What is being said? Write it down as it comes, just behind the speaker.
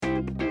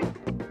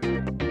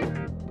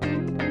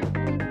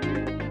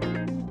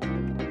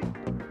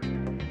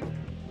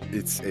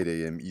It's 8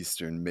 a.m.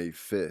 Eastern, May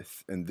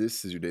 5th, and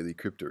this is your daily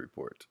crypto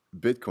report.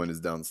 Bitcoin is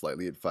down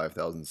slightly at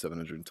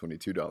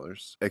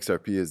 $5,722.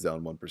 XRP is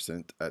down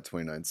 1% at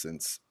 29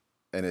 cents,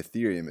 and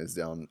Ethereum is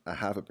down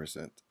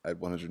 0.5% at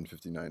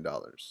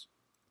 $159.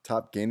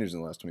 Top gainers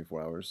in the last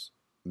 24 hours: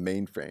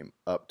 Mainframe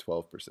up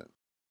 12%.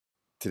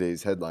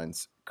 Today's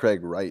headlines: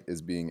 Craig Wright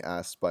is being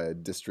asked by a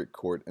district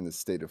court in the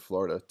state of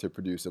Florida to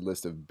produce a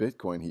list of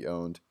Bitcoin he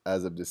owned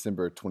as of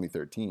December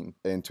 2013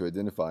 and to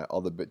identify all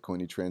the Bitcoin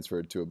he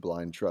transferred to a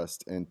blind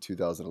trust in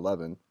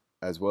 2011,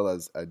 as well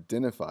as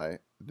identify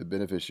the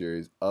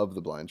beneficiaries of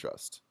the blind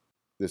trust.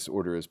 This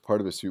order is part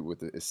of a suit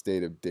with the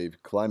estate of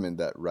Dave Kleiman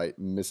that Wright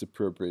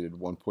misappropriated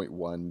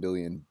 1.1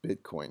 million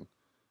Bitcoin,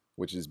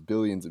 which is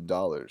billions of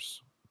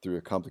dollars, through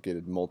a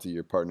complicated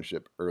multi-year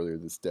partnership earlier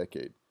this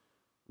decade.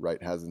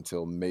 Wright has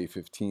until May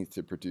 15th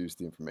to produce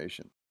the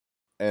information.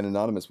 An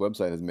anonymous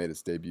website has made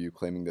its debut,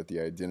 claiming that the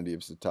identity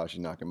of Satoshi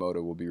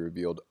Nakamoto will be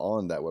revealed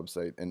on that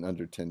website in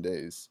under 10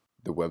 days.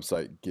 The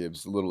website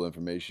gives little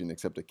information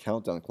except a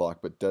countdown clock,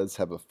 but does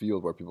have a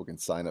field where people can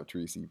sign up to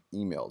receive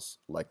emails.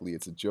 Likely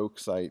it's a joke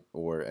site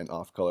or an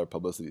off-color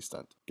publicity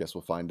stunt. Guess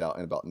we'll find out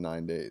in about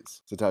 9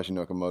 days. Satoshi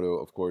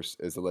Nakamoto, of course,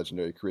 is the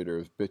legendary creator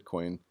of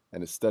Bitcoin,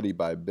 and a study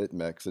by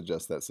BitMEX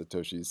suggests that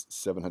Satoshi's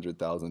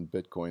 700,000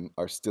 Bitcoin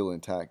are still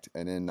intact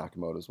and in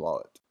Nakamoto's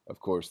wallet. Of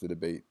course, the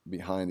debate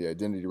behind the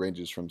identity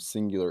ranges from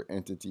singular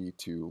entity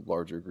to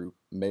larger group,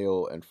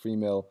 male and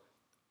female,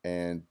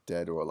 and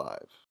dead or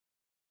alive.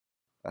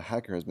 A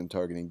hacker has been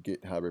targeting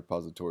GitHub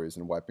repositories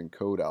and wiping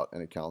code out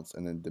in accounts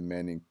and then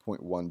demanding zero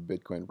point 0.1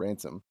 Bitcoin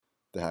ransom.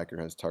 The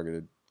hacker has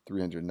targeted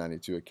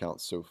 392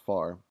 accounts so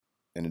far.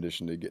 In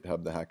addition to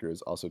GitHub, the hacker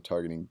is also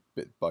targeting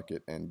Bitbucket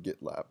and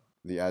GitLab.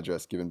 The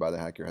address given by the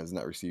hacker has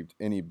not received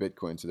any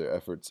Bitcoin, so their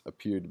efforts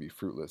appear to be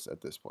fruitless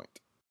at this point.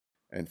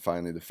 And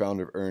finally, the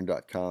founder of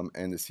Earn.com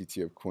and the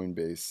CTO of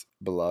Coinbase,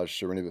 Balazs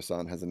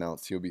Srinivasan, has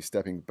announced he'll be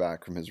stepping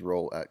back from his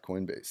role at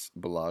Coinbase.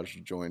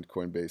 Balazs joined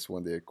Coinbase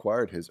when they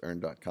acquired his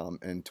Earn.com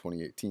in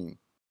 2018.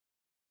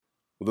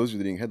 Well, those are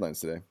the leading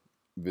headlines today.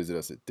 Visit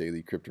us at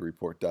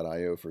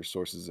dailycryptoreport.io for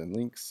sources and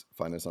links.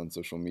 Find us on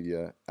social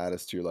media, add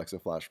us to your Alexa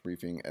Flash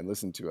Briefing, and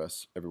listen to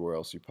us everywhere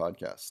else you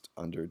podcast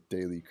under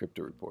Daily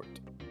Crypto Report.